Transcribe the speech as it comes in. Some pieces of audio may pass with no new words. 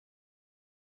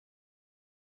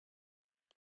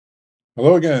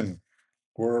Hello again.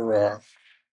 We're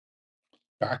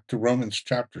back to Romans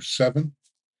chapter 7.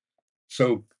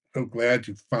 So glad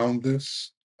you found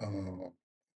this uh,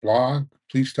 blog.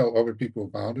 Please tell other people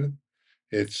about it.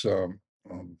 It's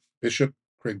Bishop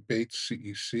Craig Bates,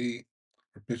 CEC,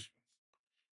 or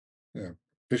yeah,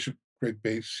 Bishop Craig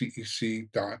Bates,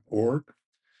 CEC.org.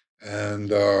 And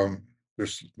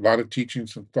there's a lot of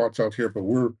teachings and thoughts out here, but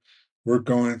we're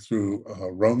going through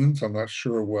Romans. I'm not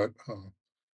sure what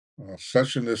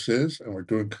session this is, and we're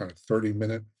doing kind of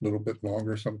 30-minute, a little bit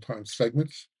longer sometimes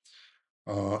segments.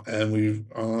 And we've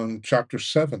on chapter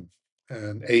 7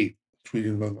 and 8,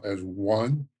 treating them as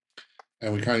one.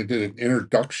 And we kind of did an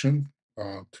introduction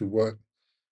to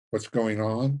what's going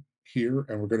on here,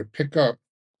 and we're going to pick up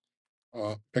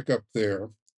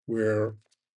there where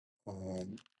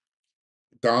um,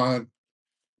 God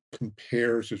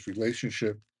compares his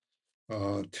relationship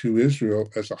to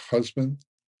Israel as a husband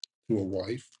to a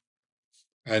wife.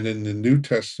 And in the New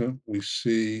Testament, we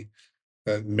see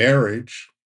that marriage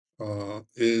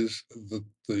is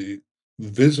the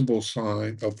visible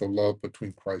sign of the love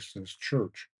between Christ and his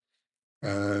church.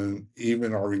 And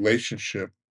even our relationship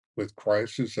with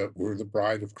Christ is that we're the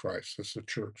bride of Christ as the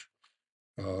church.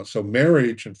 So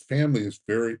marriage and family is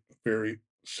very, very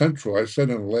central. I said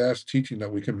in the last teaching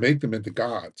that we can make them into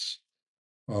gods.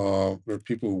 There are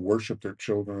people who worship their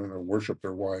children or worship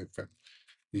their wife, and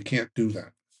you can't do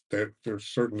that. There's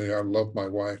certainly, I love my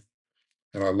wife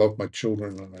and I love my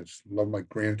children, and love my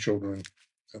grandchildren,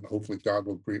 and hopefully God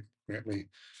will grant me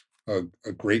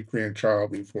a great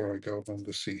grandchild before I go home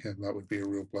to see him. That would be a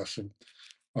real blessing.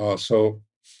 So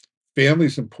family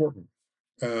is important,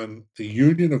 and the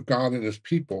union of God and His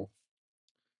people,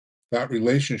 that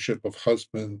relationship of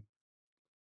husband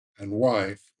and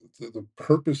wife, the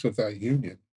purpose of that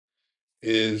union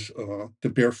is to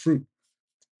bear fruit,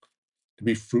 to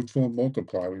be fruitful and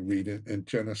multiply. We read it in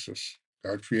Genesis.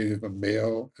 God created a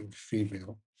male and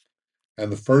female.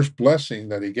 And the first blessing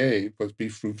that he gave was be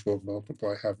fruitful and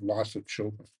multiply, have lots of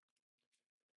children.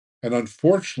 And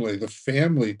unfortunately, the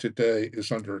family today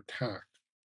is under attack.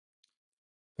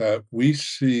 That we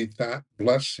see that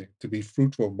blessing to be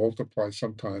fruitful and multiply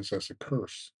sometimes as a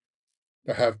curse.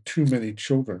 To have too many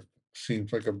children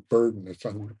seems like a burden. It's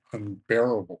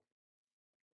unbearable.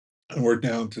 And we're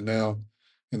down to now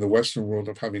in the Western world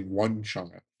of having one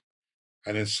child.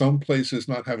 And in some places,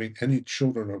 not having any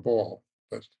children at all.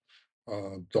 But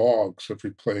dogs have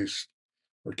replaced,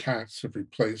 or cats have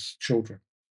replaced children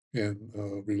in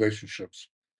relationships.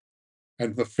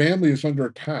 And the family is under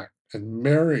attack, and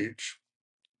marriage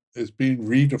is being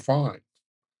redefined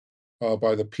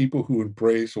by the people who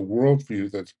embrace a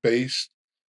worldview that's based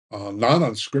not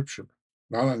on scripture,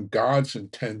 not on God's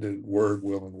intended word,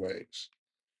 will, and ways,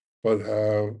 but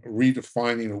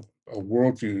redefining a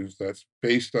worldview that's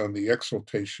based on the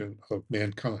exaltation of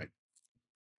mankind,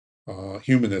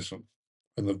 humanism,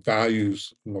 and the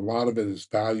values, and a lot of it is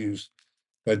values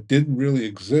that didn't really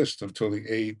exist until the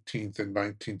 18th and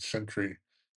 19th century.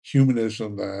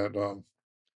 Humanism that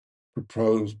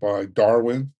proposed by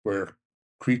Darwin, where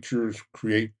creatures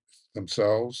create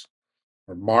themselves,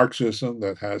 or Marxism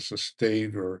that has a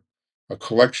state or a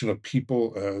collection of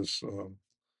people as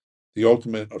the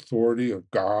ultimate authority of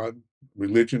God.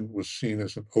 Religion was seen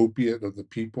as an opiate of the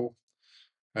people.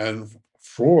 And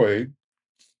Freud,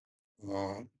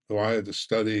 who I had to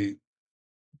study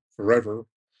forever,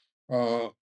 uh,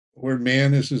 where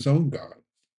man is his own God.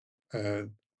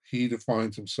 And he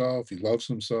defines himself, he loves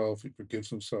himself, he forgives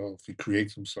himself, he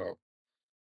creates himself.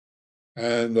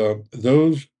 And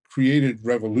those created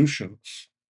revolutions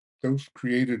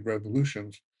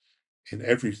in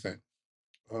everything.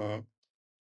 Uh,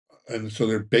 and so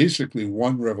they're basically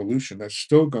one revolution that's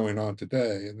still going on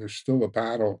today. And there's still a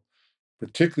battle,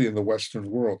 particularly in the Western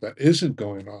world, that isn't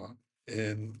going on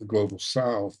in the global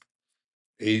South,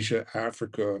 Asia,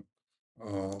 Africa,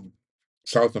 um,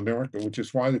 South America, which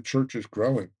is why the church is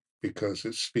growing, because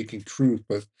it's speaking truth.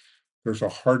 But there's a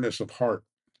hardness of heart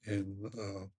in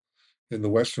the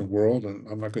Western world, and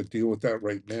I'm not going to deal with that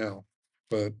right now.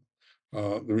 But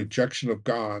the rejection of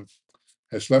God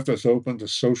has left us open to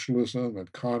socialism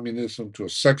and communism, to a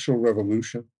sexual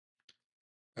revolution,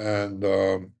 and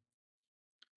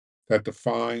that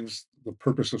defines the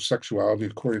purpose of sexuality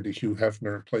according to Hugh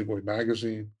Hefner in Playboy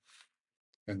magazine,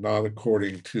 and not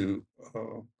according to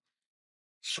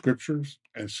scriptures.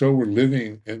 And so we're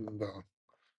living in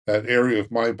that area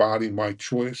of my body, my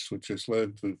choice, which has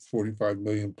led to 45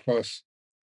 million plus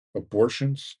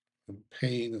abortions and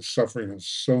pain and suffering on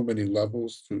so many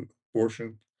levels through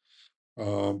abortion.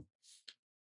 Um,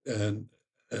 and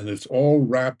and it's all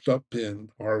wrapped up in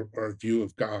our view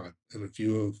of God and a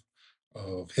view of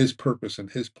of his purpose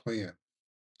and his plan.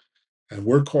 And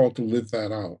we're called to live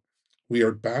that out. We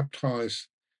are baptized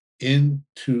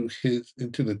into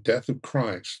the death of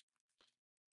Christ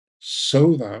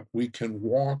so that we can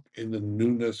walk in the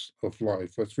newness of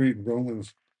life. Let's read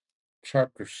Romans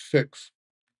chapter 6,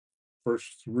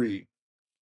 verse 3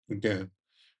 again.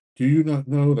 Do you not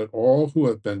know that all who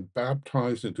have been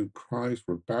baptized into Christ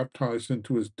were baptized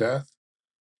into his death?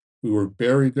 We were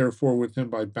buried, therefore, with him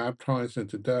by baptized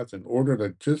into death, in order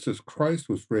that just as Christ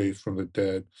was raised from the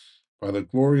dead by the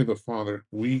glory of the Father,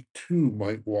 we too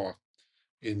might walk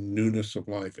in newness of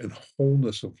life, in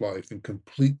wholeness of life, in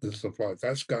completeness of life.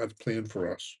 That's God's plan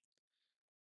for us.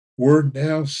 We're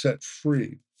now set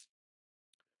free,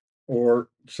 or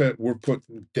we're put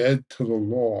dead to the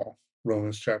law,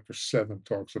 Romans chapter 7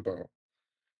 talks about.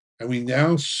 And we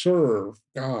now serve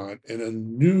God in a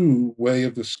new way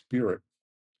of the Spirit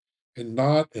and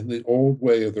not in the old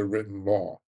way of the written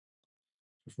law.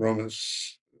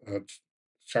 Romans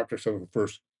chapter 7,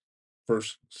 verse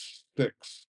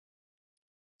 6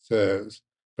 says,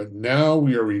 but now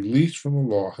we are released from the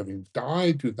law, having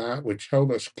died to that which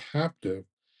held us captive,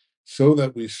 so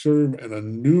that we serve in a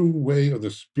new way of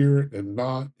the Spirit and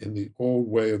not in the old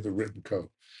way of the written code.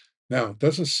 Now, it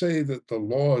doesn't say that the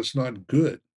law is not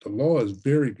good. The law is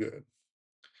very good,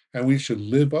 and we should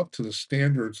live up to the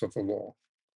standards of the law.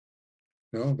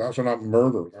 Thou shalt not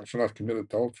murder, thou shalt not commit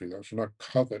adultery, thou shalt not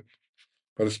covet,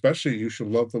 but especially you should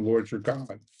love the Lord your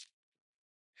God.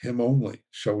 Him only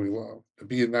shall we love, to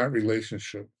be in that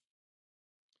relationship.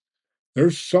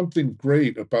 There's something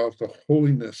great about the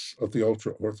holiness of the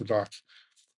ultra Orthodox.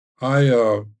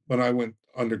 When I went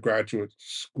undergraduate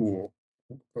school,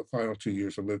 the final 2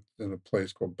 years, I lived in a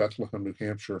place called Bethlehem, New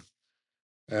Hampshire.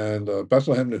 And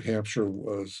Bethlehem, New Hampshire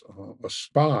was a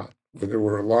spot where there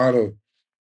were a lot of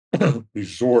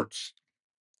resorts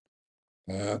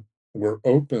that were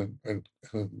open and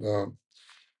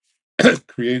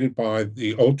created by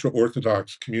the ultra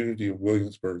Orthodox community of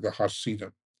Williamsburg, the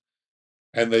Hasidim.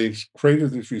 And they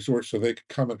created these resorts so they could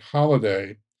come and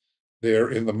holiday there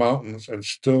in the mountains and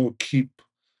still keep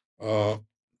uh,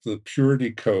 the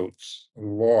purity codes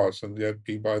and laws, and yet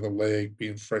be by the lake, be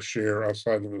in fresh air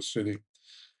outside of the city.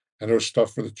 And there was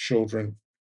stuff for the children.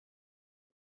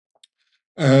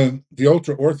 And the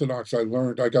ultra Orthodox, I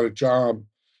got a job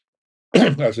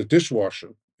as a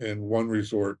dishwasher in one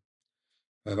resort,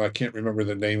 and I can't remember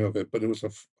the name of it, but it was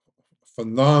a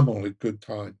phenomenally good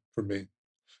time for me.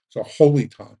 It's a holy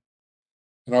time.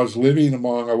 And I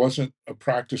wasn't a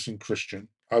practicing Christian.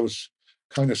 I was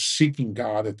kind of seeking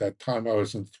God at that time. I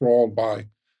was enthralled by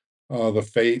the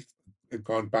faith, had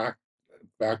gone back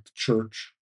to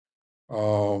church,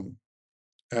 um,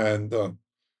 and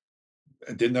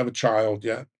I didn't have a child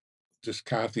yet, just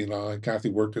Kathy and I. Kathy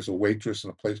worked as a waitress in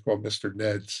a place called Mr.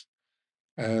 Ned's.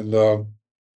 And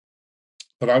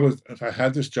but I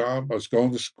had this job, I was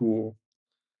going to school,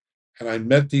 and I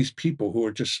met these people who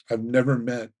are just I've never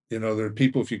met. There are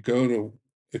people if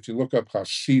you look up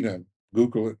Hasidim,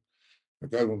 Google it, the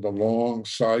guy with the long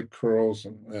side curls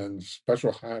and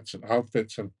special hats and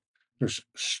outfits, and they're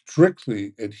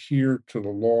strictly adhere to the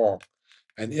law.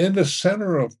 And in the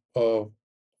center of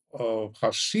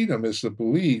Hasidim is the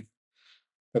belief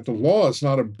that the law is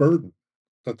not a burden,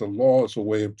 that the law is a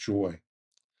way of joy.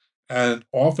 And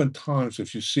oftentimes,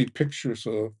 if you see pictures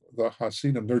of the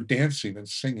Hasidim, they're dancing and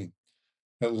singing.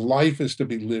 That life is to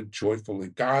be lived joyfully.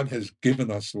 God has given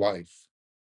us life.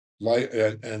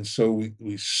 And so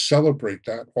we celebrate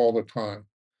that all the time.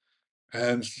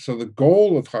 And so the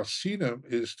goal of Hasidim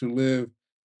is to live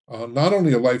not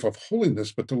only a life of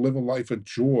holiness, but to live a life of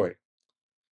joy.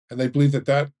 And they believe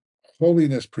that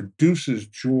holiness produces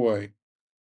joy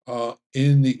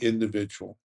in the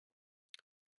individual.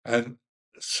 And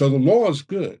so the law is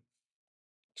good.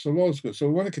 So the law is good. So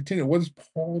we want to continue. What is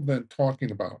Paul then talking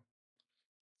about?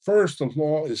 First, the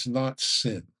law is not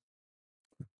sin.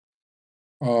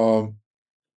 Um,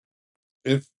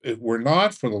 if it were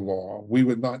not for the law, we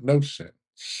would not know sin.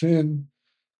 Sin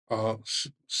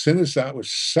is that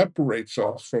which separates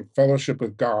us from fellowship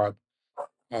with God,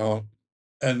 uh,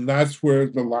 and that's where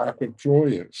the lack of joy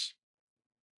is.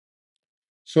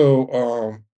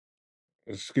 So,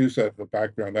 excuse that the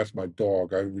background. That's my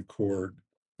dog. I record.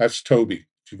 That's Toby.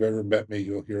 If you've ever met me,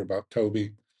 you'll hear about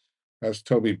Toby. That's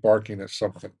Toby barking at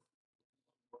something,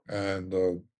 and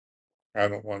I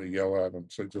don't want to yell at him,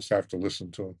 so you just have to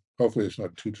listen to him. Hopefully, it's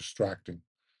not too distracting.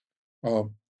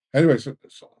 Um, anyways,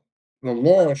 so the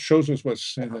law shows us what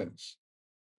sin is.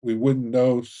 We wouldn't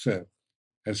know sin.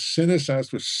 And sin is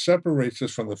that which separates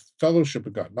us from the fellowship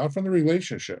of God, not from the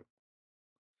relationship.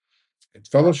 And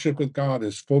fellowship with God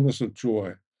is fullness of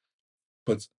joy,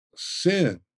 but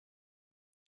Sin,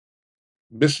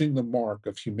 missing the mark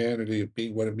of humanity, of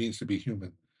being what it means to be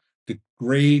human,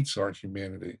 degrades our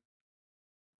humanity.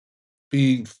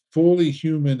 Being fully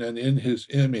human and in his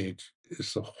image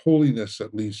is the holiness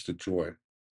that leads to joy.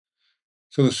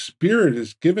 So the Spirit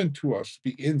is given to us to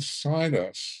be inside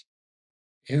us,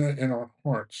 in our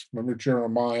hearts. Remember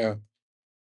Jeremiah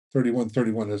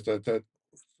 31:31 is that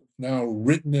now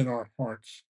written in our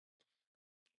hearts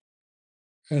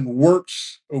and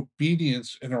works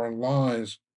obedience in our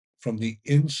lives from the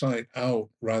inside out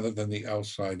rather than the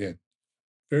outside in.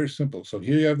 Very simple. So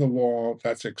here you have the law,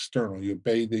 that's external. You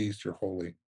obey these, you're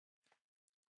holy.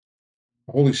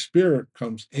 The Holy Spirit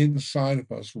comes inside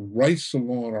of us, writes the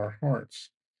law in our hearts.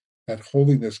 That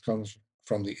holiness comes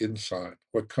from the inside.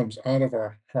 What comes out of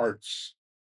our hearts,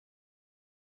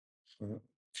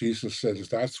 Jesus says,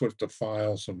 that's what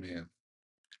defiles a man.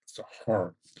 It's the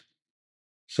heart.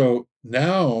 So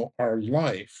now our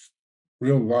life,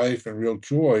 real life and real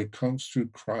joy, comes through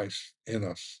Christ in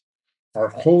us. Our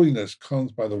holiness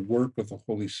comes by the work of the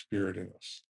Holy Spirit in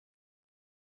us,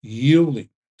 yielding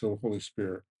to the Holy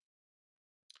Spirit.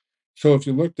 So if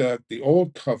you looked at the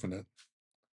old covenant,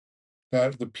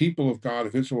 that the people of God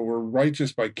of Israel were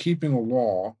righteous by keeping the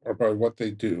law or by what they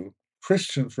do.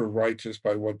 Christians were righteous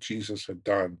by what Jesus had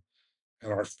done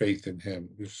and our faith in him.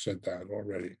 We've said that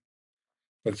already.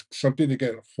 But it's something to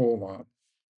get a hold on.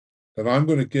 That I'm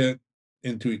going to get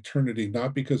into eternity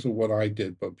not because of what I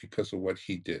did, but because of what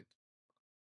he did.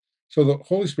 So the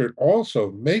Holy Spirit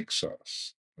also makes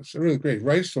us, it's really great,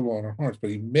 writes the law in our hearts, but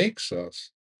he makes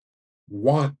us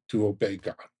want to obey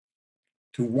God,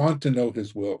 to want to know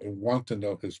his will and want to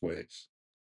know his ways.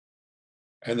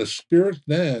 And the Spirit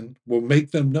then will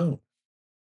make them known.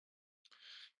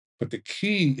 But the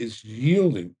key is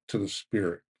yielding to the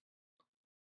Spirit.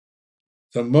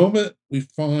 The moment we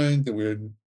find that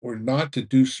we're not to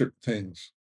do certain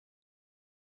things,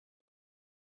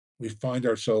 we find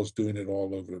ourselves doing it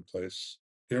all over the place.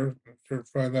 You ever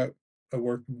find that at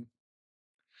work?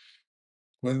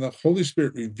 When the Holy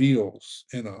Spirit reveals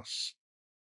in us,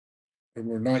 and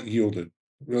we're not yielded,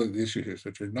 really the issue here is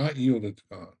that you're not yielded to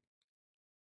God,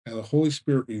 and the Holy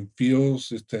Spirit reveals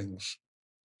the things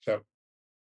that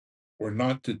we're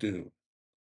not to do,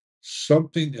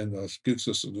 something in us gives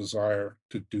us a desire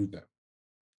to do them.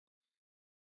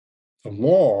 The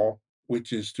law,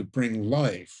 which is to bring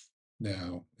life,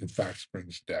 now, in fact,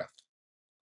 brings death.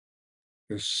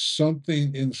 There's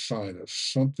something inside us,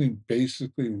 something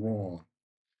basically wrong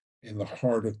in the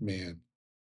heart of man,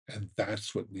 and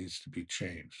that's what needs to be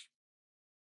changed.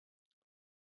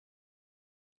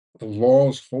 The law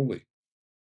is holy.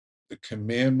 The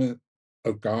commandment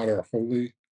of God are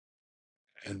holy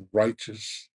and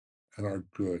righteous and are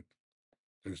good.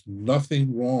 There's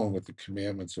nothing wrong with the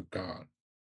commandments of God.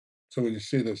 So when you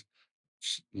see this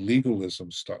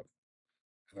legalism stuff,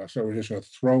 and I said we're just going to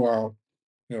throw out,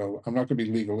 I'm not going to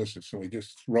be legalistic, so we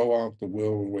just throw out the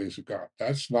will and ways of God.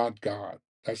 That's not God.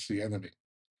 That's the enemy.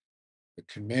 The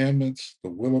commandments, the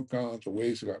will of God, the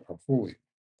ways of God are holy.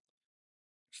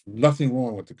 There's nothing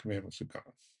wrong with the commandments of God.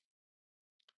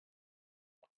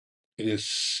 It is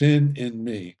sin in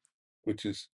me, which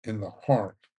is in the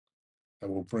heart, that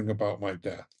will bring about my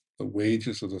death. The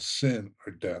wages of the sin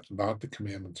are death, not the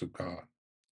commandments of God.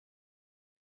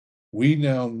 We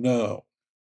now know,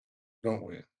 don't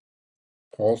we?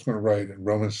 Paul's going to write in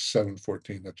Romans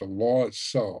 7:14 that the law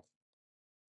itself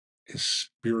is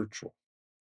spiritual.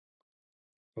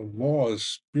 The law is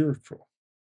spiritual.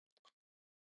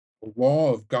 The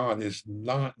law of God is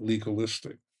not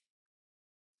legalistic.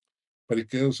 But it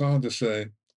goes on to say,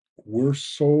 we're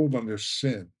sold under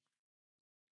sin.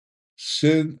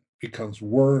 Sin becomes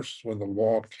worse when the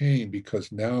law came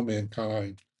because now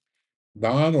mankind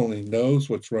not only knows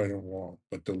what's right and wrong,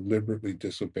 but deliberately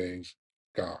disobeys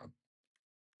God.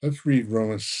 Let's read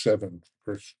Romans 7,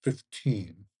 verse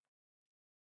 15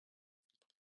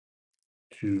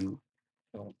 to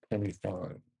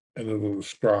 25, and it'll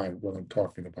describe what I'm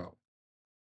talking about.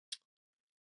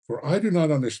 For I do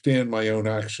not understand my own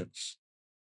actions.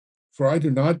 For I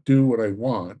do not do what I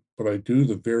want, but I do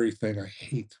the very thing I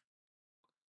hate.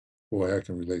 Boy, I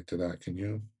can relate to that. Can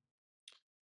you?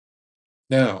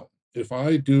 Now, if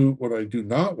I do what I do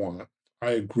not want,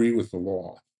 I agree with the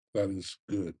law. That is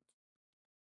good.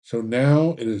 So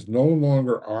now it is no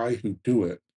longer I who do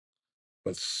it,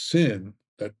 but sin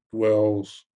that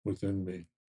dwells within me.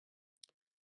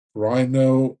 For I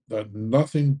know that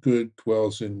nothing good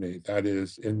dwells in me, that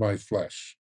is, in my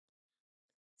flesh.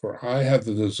 For I have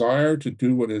the desire to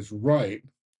do what is right,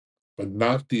 but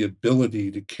not the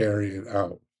ability to carry it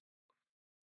out.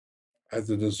 I have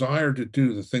the desire to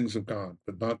do the things of God,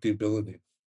 but not the ability.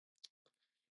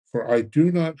 For I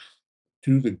do not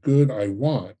do the good I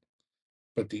want,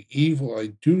 but the evil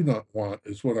I do not want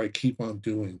is what I keep on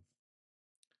doing.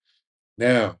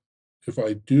 Now, if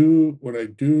I do what I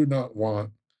do not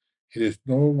want, it is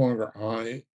no longer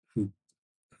who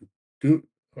do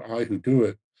who do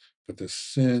it, but the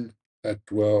sin that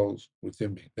dwells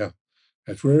within me. Now,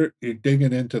 that's where you're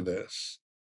digging into this.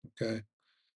 Okay.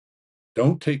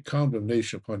 Don't take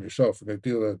condemnation upon yourself. We're going to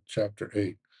deal with chapter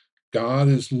 8. God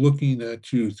is looking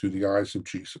at you through the eyes of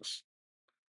Jesus.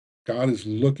 God is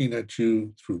looking at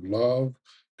you through love.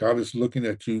 God is looking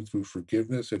at you through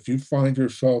forgiveness. If you find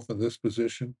yourself in this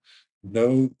position,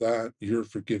 know that you're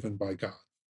forgiven by God.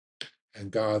 And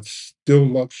God still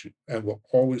loves you and will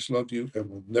always love you and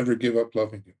will never give up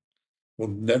loving you, will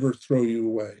never throw you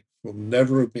away, will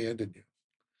never abandon you,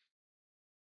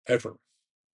 ever.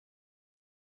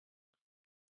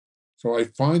 So I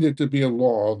find it to be a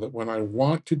law that when I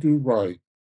want to do right,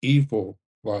 evil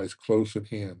lies close at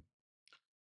hand.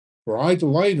 For I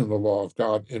delight in the law of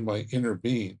God in my inner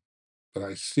being, but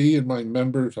I see in my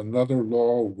members another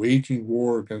law waging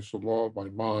war against the law of my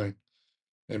mind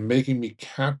and making me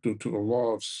captive to the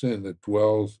law of sin that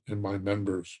dwells in my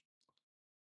members.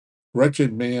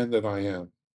 Wretched man that I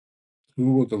am,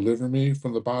 who will deliver me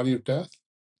from the body of death?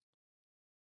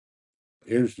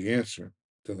 Here's the answer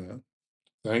to that.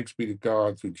 Thanks be to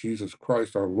God through Jesus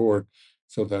Christ our Lord,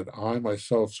 so that I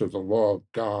myself serve the law of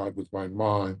God with my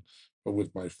mind, but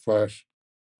with my flesh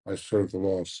I serve the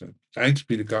law of sin. Thanks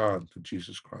be to God through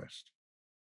Jesus Christ.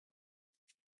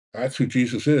 That's who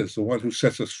Jesus is, the one who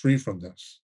sets us free from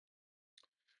this.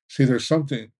 See, there's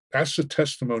something, that's the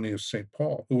testimony of St.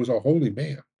 Paul, who was a holy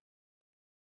man.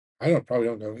 Probably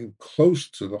don't know even close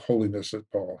to the holiness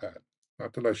that Paul had.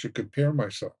 Not that I should compare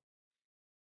myself,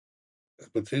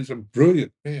 but he's a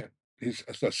brilliant man. He's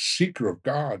a seeker of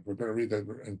God. We're going to read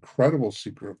that incredible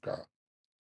seeker of God.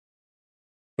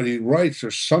 But he writes,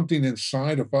 there's something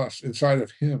inside of us, inside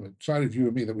of him, inside of you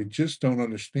and me that we just don't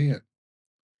understand.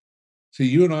 See,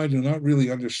 you and I do not really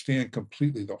understand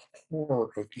completely the horror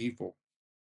of evil,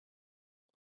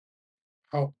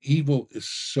 how evil is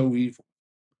so evil.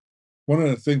 One of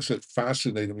the things that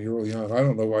fascinated me early on, I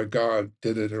don't know why God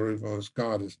did it or even it was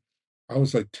God, is I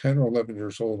was like 10 or 11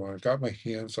 years old when I got my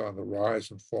hands on The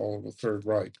Rise and Fall of the Third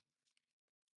Reich,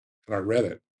 and I read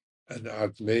it. And I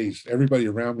was amazed. Everybody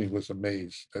around me was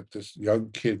amazed that this young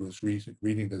kid was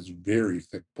reading this very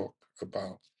thick book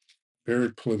about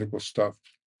very political stuff.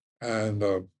 And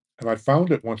and I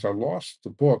found it once I lost the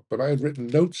book, but I had written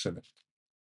notes in it.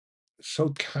 It so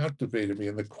captivated me.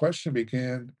 And the question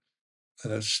began,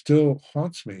 and it still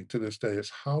haunts me to this day,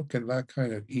 is how can that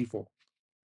kind of evil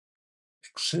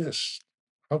exist?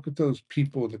 How could those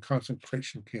people in the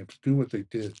concentration camps do what they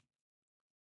did?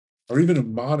 Or even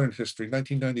in modern history,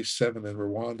 1997 in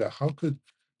Rwanda, how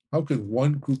could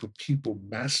one group of people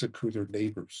massacre their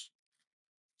neighbors?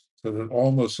 So that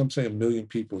almost, some say 1 million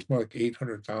people, it's more like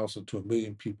 800,000 to 1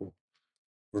 million people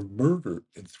were murdered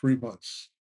in 3 months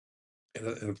in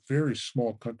a very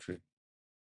small country.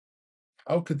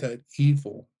 How could that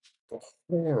evil, the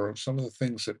horror of some of the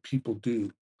things that people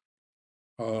do,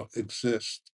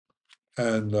 exist?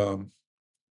 And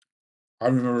I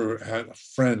remember I had a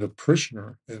friend, a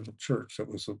parishioner in the church that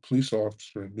was a police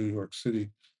officer in New York City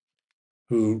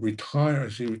who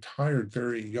retired. He retired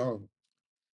very young.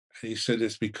 And he said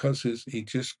it's because he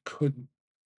just couldn't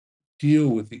deal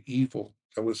with the evil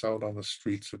that was out on the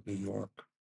streets of New York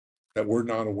that we're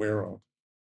not aware of.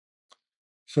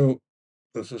 So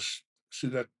there's this, see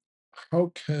that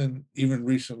how can even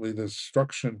recently the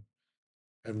destruction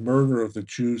and murder of the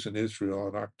Jews in Israel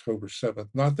on October 7th,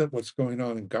 not that what's going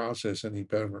on in Gaza is any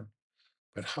better,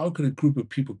 but how could a group of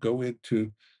people go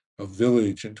into a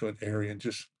village, into an area, and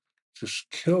just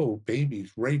kill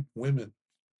babies, rape women,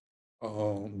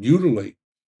 mutilate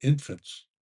infants?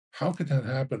 How could that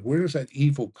happen? Where does that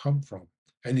evil come from?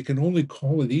 And you can only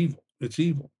call it evil. It's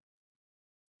evil.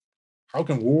 How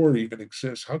can war even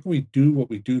exist? How can we do what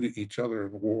we do to each other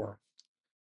in war?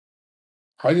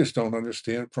 I just don't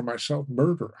understand for myself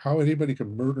murder. How anybody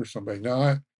can murder somebody.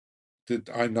 Now, did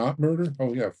I not murder?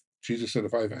 Oh, yeah. Jesus said,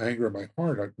 if I have anger in my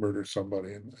heart, I'd murder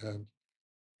somebody. And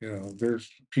there's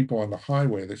people on the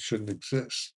highway that shouldn't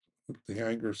exist. The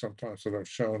anger sometimes that I've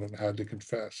shown and had to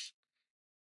confess,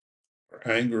 or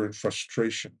anger and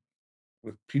frustration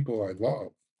with people I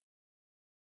love.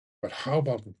 But how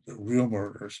about the real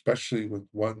murder, especially with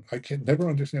one? I can never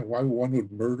understand why one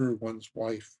would murder one's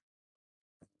wife,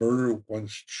 murder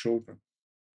one's children.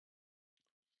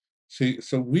 See,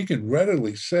 so we can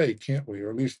readily say, can't we?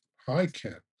 Or at least I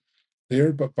can.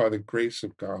 There, but by the grace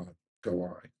of God, go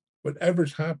I.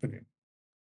 Whatever's happening,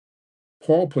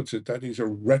 Paul puts it that he's a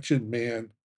wretched man.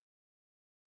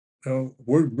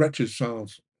 Word wretched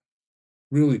sounds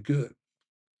really good,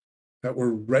 that we're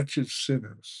wretched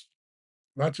sinners,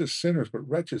 not just sinners, but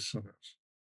wretched sinners.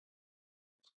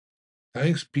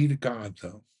 Thanks be to God,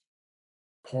 though.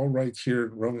 Paul writes here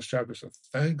in Romans chapter 7,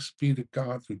 thanks be to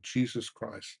God through Jesus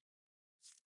Christ.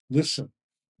 Listen,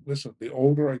 listen, the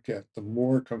older I get, the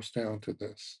more it comes down to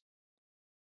this.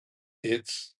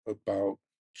 It's about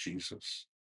Jesus.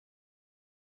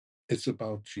 It's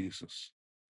about Jesus.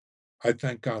 I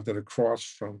thank God that across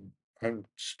from, I'm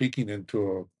speaking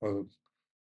into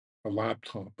a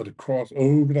laptop, but across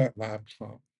over that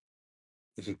laptop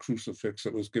is a crucifix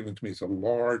that was given to me. It's a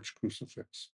large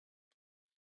crucifix.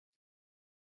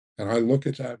 And I look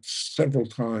at that several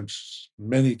times,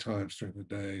 many times during the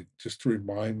day, just to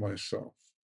remind myself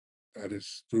that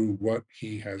it's through what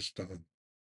he has done.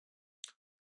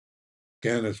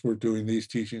 Again, as we're doing these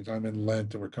teachings, I'm in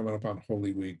Lent and we're coming up on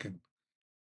Holy Week. And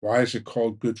why is it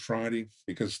called Good Friday?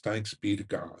 Because thanks be to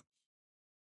God.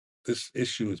 This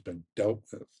issue has been dealt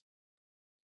with.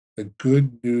 The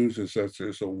good news is that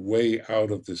there's a way out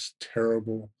of this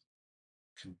terrible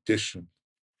condition,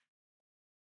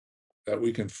 that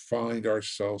we can find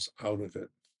ourselves out of it.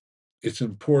 It's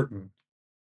important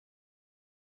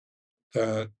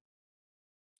that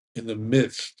in the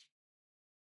midst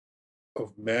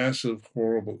of massive,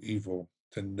 horrible evil,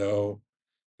 to know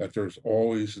that there's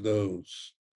always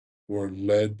those who are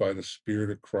led by the Spirit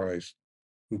of Christ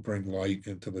who bring light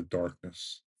into the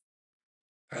darkness.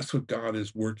 That's what God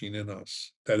is working in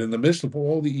us, that in the midst of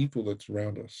all the evil that's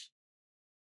around us,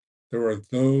 there are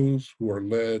those who are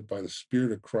led by the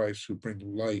Spirit of Christ who bring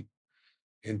light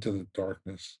into the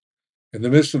darkness. In the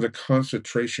midst of the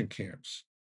concentration camps,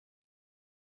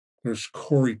 there's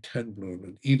Corrie ten Boom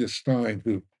and Edith Stein,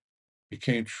 who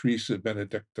became Teresa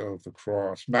Benedicta of the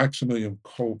Cross. Maximilian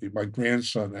Kolbe, my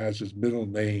grandson, has his middle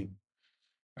name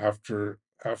after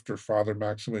Father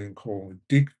Maximilian Kolbe,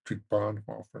 Dietrich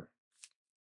Bonhoeffer,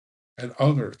 and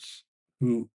others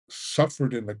who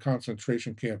suffered in the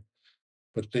concentration camp,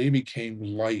 but they became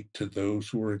light to those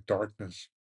who were in darkness.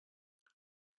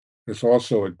 There's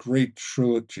also a great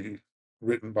trilogy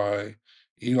written by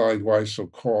Eli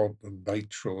Wiesel called the Night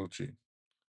Trilogy,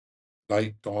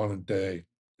 Night, Dawn, and Day.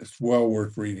 It's well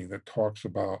worth reading. It talks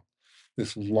about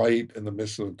this light in the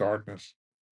midst of the darkness.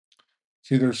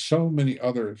 See, there's so many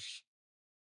others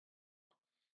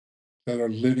that are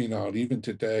living out even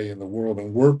today in the world,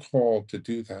 and we're called to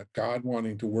do that. God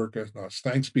wanting to work in us.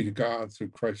 Thanks be to God through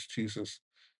Christ Jesus.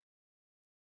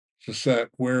 Just that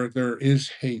where there is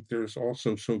hate, there's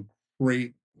also so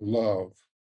great love.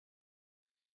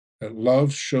 That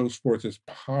love shows forth its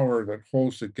power that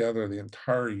holds together the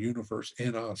entire universe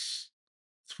in us,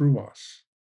 through us.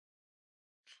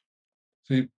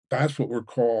 See, that's what we're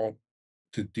called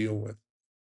to deal with.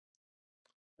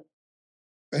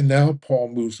 And now Paul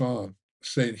moves on,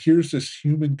 saying, here's this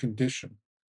human condition.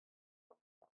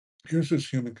 Here's this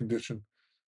human condition.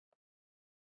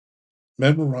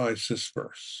 Memorize this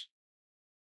verse.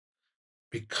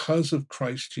 Because of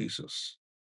Christ Jesus,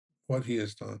 what he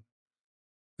has done,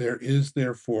 there is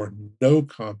therefore no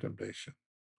condemnation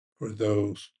for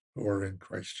those who are in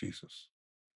Christ Jesus.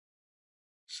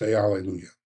 Say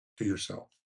hallelujah to yourself,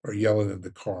 or yell it in the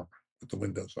car with the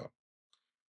windows up.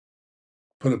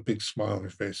 Put a big smile on your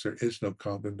face. There is no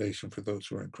condemnation for those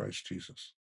who are in Christ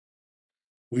Jesus.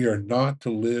 We are not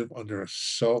to live under a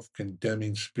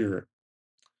self-condemning spirit,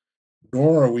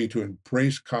 nor are we to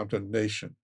embrace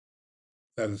condemnation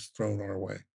that is thrown our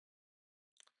way.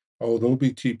 Oh, there'll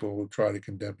be people who try to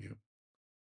condemn you.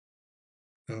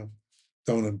 No,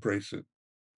 don't embrace it.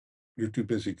 You're too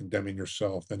busy condemning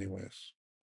yourself anyways.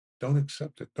 Don't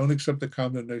accept it. Don't accept the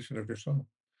condemnation of yourself.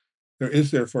 There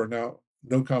is therefore now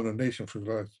no condemnation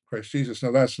for Christ Jesus.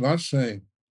 Now, that's not saying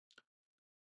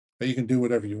that you can do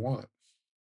whatever you want.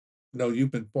 No,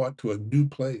 you've been brought to a new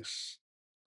place,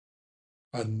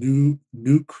 a new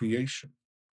creation.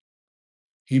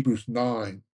 Hebrews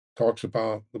 9 talks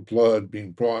about the blood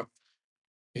being brought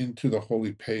into the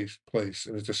holy place,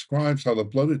 and it describes how the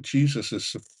blood of Jesus is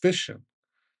sufficient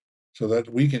so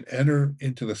that we can enter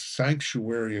into the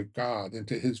sanctuary of God,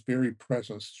 into his very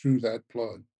presence through that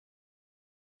blood.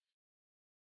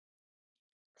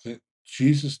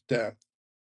 Jesus' death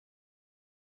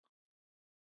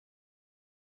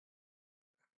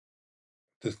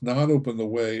does not open the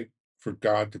way for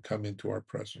God to come into our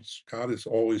presence. God is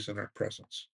always in our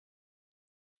presence.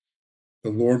 The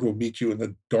Lord will meet you in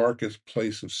the darkest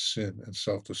place of sin and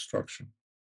self-destruction.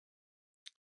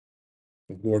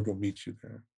 The Lord will meet you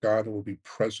there. God will be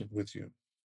present with you.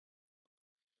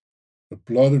 The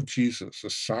blood of Jesus, the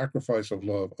sacrifice of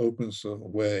love, opens the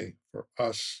way for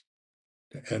us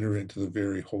to enter into the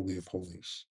very Holy of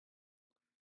Holies.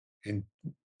 In,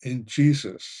 in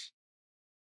Jesus,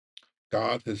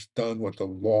 God has done what the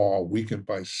law, weakened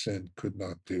by sin, could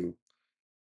not do.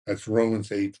 That's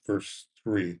Romans 8, verse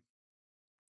 3.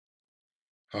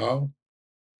 How?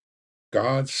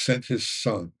 God sent his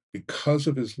Son because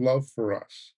of his love for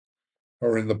us, who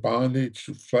are in the bondage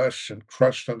to flesh and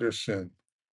crushed under sin.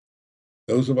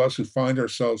 Those of us who find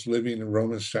ourselves living in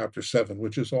Romans chapter 7,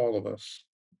 which is all of us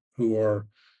who are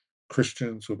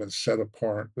Christians who have been set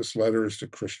apart. This letter is to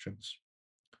Christians.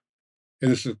 It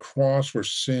is the cross where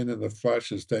sin in the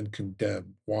flesh is then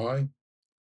condemned. Why?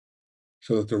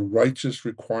 So that the righteous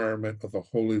requirement of the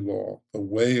holy law, the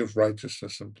way of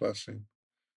righteousness and blessing,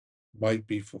 might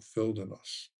be fulfilled in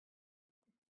us.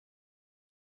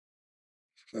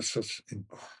 That's such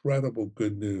incredible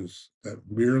good news that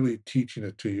merely teaching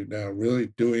it to you now, really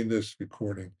doing this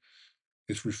recording,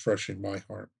 is refreshing my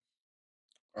heart.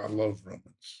 I love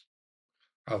Romans.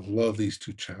 I love these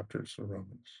two chapters of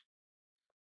Romans.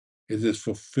 It is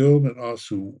fulfilled in us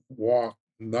who walk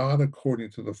not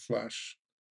according to the flesh,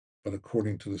 but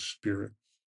according to the Spirit.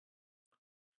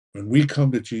 When we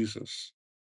come to Jesus,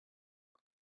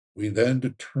 we then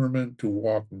determine to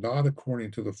walk not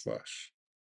according to the flesh,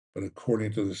 but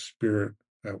according to the Spirit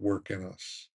at work in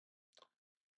us.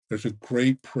 There's a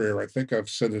great prayer. I think I've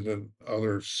said it in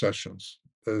other sessions.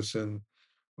 That's in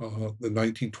the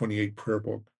 1928 prayer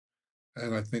book,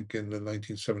 and I think in the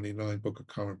 1979 Book of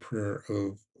Common Prayer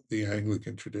of the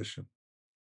Anglican tradition.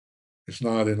 It's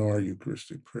not in our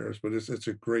Eucharistic prayers, but it's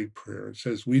a great prayer. It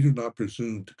says, "We do not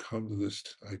presume to come to this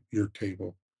your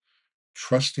table,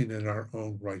 trusting in our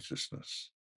own righteousness,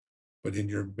 but in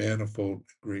your manifold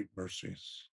and great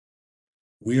mercies.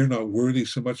 We are not worthy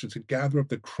so much as to gather up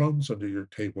the crumbs under your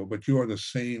table, but you are the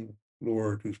same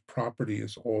Lord whose property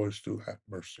is always to have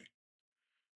mercy.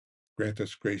 Grant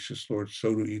us, gracious Lord,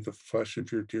 so to eat the flesh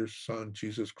of your dear Son,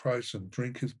 Jesus Christ, and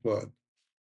drink his blood,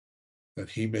 that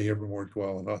he may evermore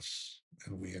dwell in us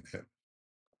and we in him."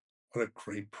 What a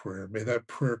great prayer. May that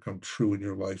prayer come true in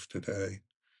your life today.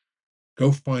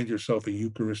 Go find yourself a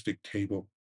Eucharistic table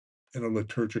in a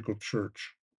liturgical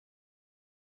church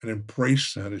and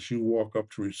embrace that as you walk up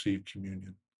to receive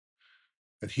communion.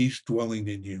 That he's dwelling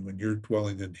in you and you're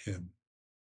dwelling in him,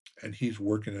 and he's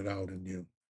working it out in you.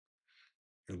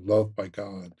 You're loved by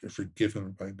God, you're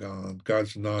forgiven by God.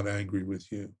 God's not angry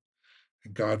with you,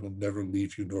 and God will never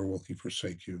leave you, nor will he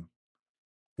forsake you.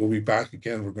 We'll be back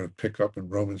again. We're going to pick up in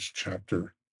Romans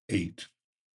chapter 8.